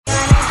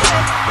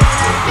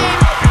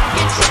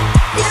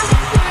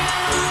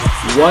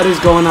What is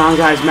going on,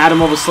 guys? Madden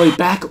Mobile Slate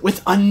back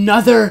with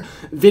another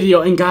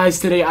video, and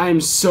guys, today I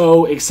am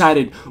so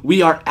excited.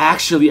 We are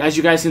actually, as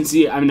you guys can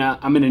see, I'm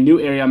in a new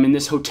area. I'm in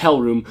this hotel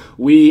room.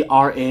 We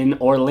are in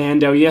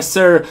Orlando. Yes,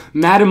 sir.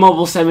 Madden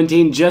Mobile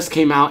 17 just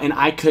came out, and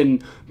I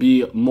couldn't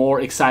be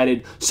more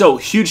excited. So,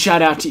 huge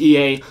shout out to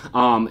EA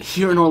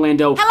here in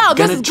Orlando. Hello,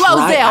 this is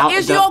Glozell.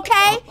 Is you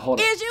okay?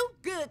 Hold on. Is you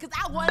good? Because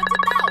I wanted to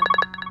know.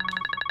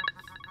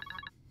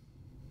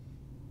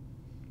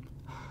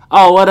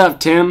 Oh, what up,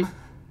 Tim?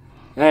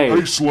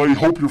 Hey Slay,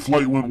 hope your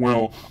flight went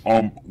well.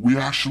 We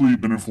actually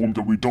been informed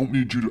that we don't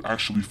need you to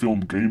actually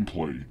film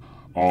gameplay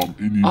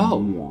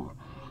anymore.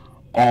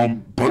 But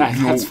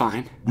you know, that's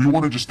fine. We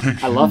want to just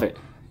thank you. I love it.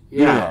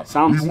 Yeah,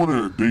 we want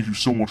to thank you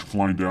so much for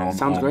flying down.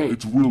 Sounds great.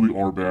 It's really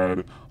our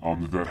bad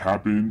that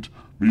happened.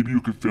 Maybe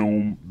you could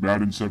film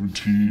Madden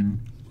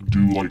 17,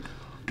 do like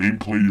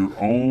gameplay your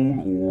own,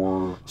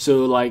 or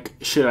so like,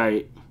 should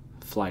I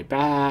fly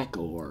back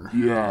or?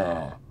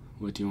 Yeah.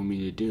 What do you want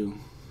me to do?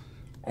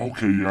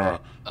 Okay, yeah.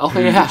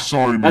 Okay, hey, yeah.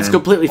 Sorry, man. That's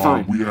completely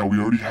fine. We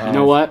already have. You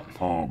know what?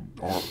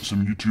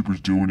 Some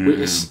YouTubers doing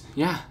it.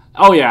 Yeah.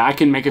 Oh yeah, I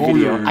can make a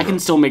video. Yeah. I can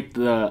still make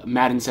the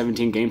Madden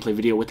 17 gameplay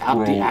video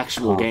without the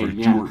actual perfect. game.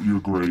 Yeah, You're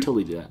great. I can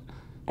totally do that.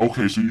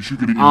 Okay, so you should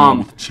get an email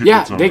with tickets.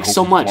 Yeah, thanks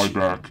so much. Fly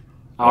back.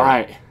 All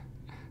right.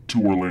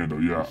 To Orlando,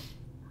 yeah.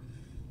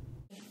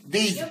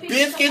 These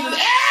biscuits.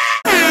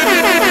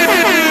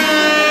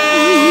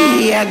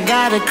 I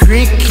got a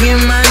crick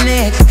in my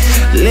neck,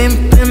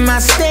 limp in my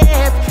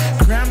step,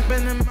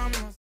 cramping in my.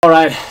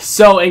 Alright,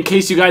 so in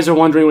case you guys are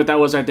wondering what that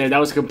was right there, that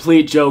was a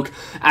complete joke.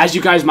 As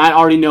you guys might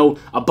already know,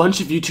 a bunch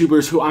of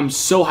YouTubers who I'm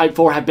so hyped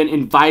for have been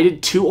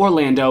invited to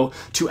Orlando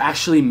to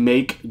actually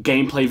make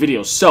gameplay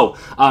videos. So,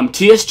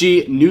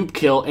 TSG, Noob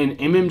Kill, and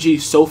MMG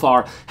so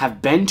far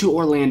have been to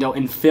Orlando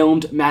and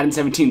filmed Madden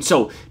 17.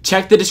 So,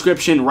 check the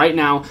description right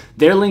now.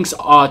 Their links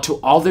to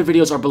all their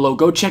videos are below.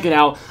 Go check it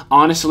out.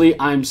 Honestly,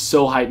 I'm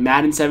so hyped.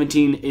 Madden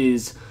 17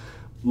 is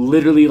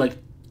literally like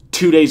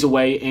 2 days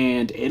away,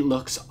 and it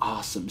looks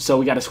awesome. So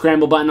we got a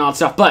scramble button and all that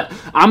stuff, but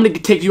I'm going to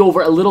take you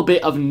over a little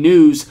bit of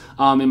news,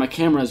 and my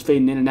camera is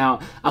fading in and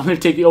out. I'm going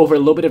to take you over a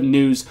little bit of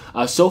news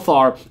so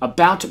far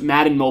about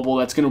Madden Mobile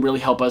that's going to really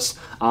help us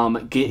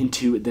get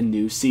into the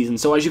new season.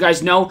 So as you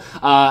guys know,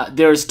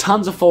 there's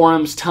tons of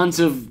forums, tons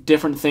of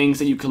different things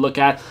that you can look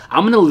at.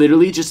 I'm going to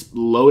literally just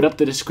load up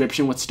the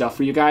description with stuff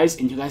for you guys,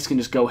 and you guys can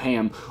just go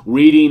ham,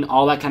 reading,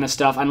 all that kind of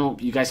stuff. I know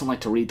you guys don't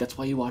like to read, that's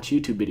why you watch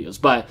YouTube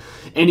videos. But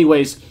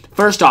anyways,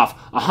 first off,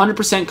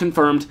 100%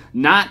 confirmed,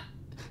 not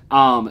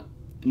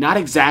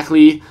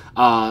exactly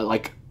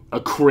like a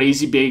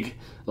crazy big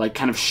like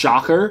kind of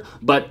shocker,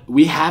 but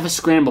we have a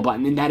scramble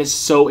button, and that is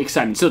so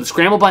exciting. So the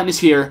scramble button is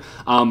here.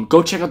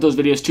 Go check out those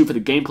videos too for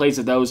the gameplays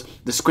of those.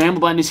 The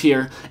scramble button is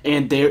here,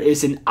 and there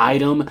is an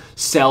item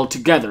sell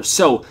together.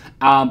 So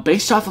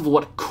based off of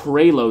what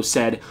Kralo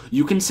said,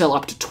 you can sell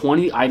up to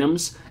 20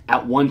 items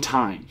at one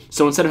time.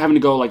 So instead of having to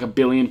go like a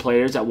billion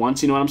players at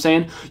once, you know what I'm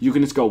saying? You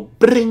can just go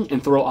bring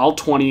and throw all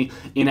 20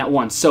 in at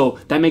once. So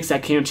that makes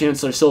that Cam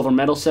Chancellor silver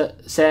medal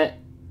set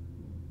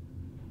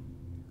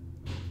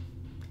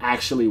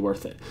actually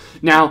worth it.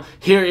 Now,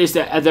 here is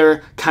the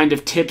other kind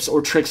of tips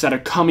or tricks that are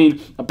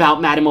coming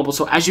about Madden Mobile.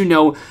 So as you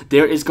know,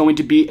 there is going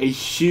to be a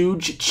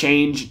huge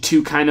change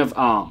to kind of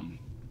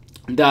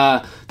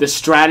the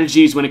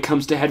strategies when it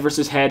comes to head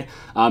versus head,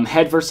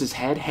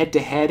 head to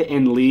head,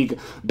 and league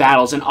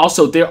battles. And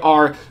also there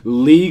are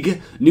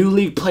new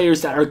league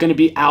players that are going to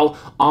be out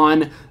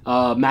on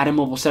Madden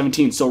Mobile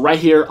 17. So right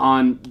here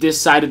on this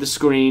side of the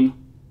screen,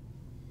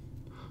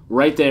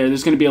 right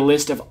there's going to be a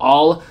list of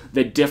all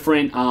the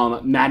different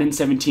Madden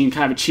 17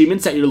 kind of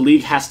achievements that your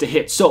league has to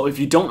hit. So if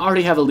you don't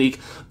already have a league,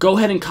 go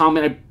ahead and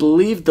comment. I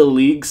believe the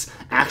leagues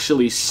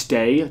actually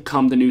stay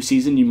come the new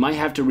season. You might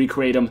have to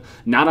recreate them.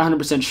 Not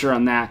 100% sure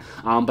on that,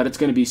 but it's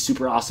going to be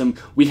super awesome.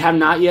 We have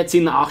not yet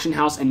seen the auction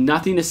house, and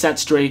nothing is set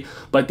straight,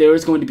 but there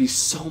is going to be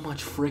so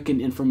much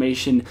freaking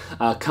information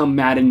come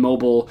Madden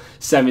Mobile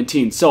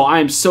 17. So I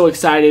am so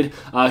excited.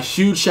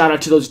 Huge shout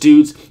out to those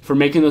dudes for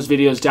making those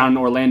videos down in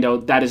Orlando.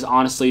 That is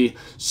honestly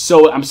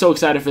I'm so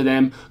excited for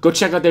them. Go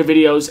check out their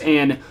videos,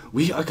 and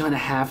we are gonna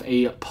have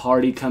a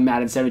party come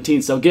Madden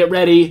 17. So get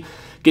ready,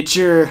 get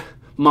your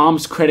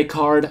mom's credit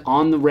card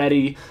on the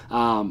ready.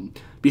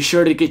 Be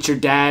sure to get your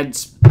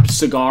dad's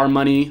cigar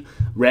money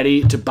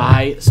ready to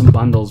buy some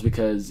bundles,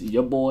 because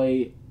your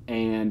boy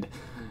and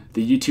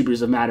the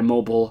YouTubers of Madden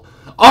Mobile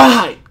are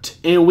hyped,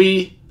 and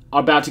we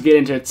are about to get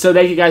into it. So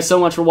thank you guys so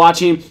much for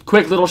watching.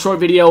 Quick little short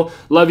video.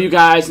 Love you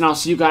guys, and I'll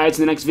see you guys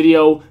in the next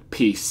video.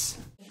 Peace.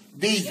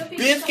 These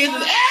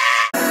biscuits.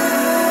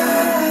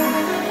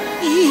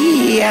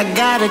 I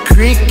got a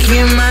crick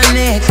in my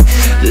neck,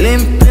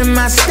 limp in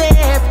my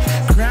step,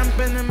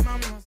 cramping in my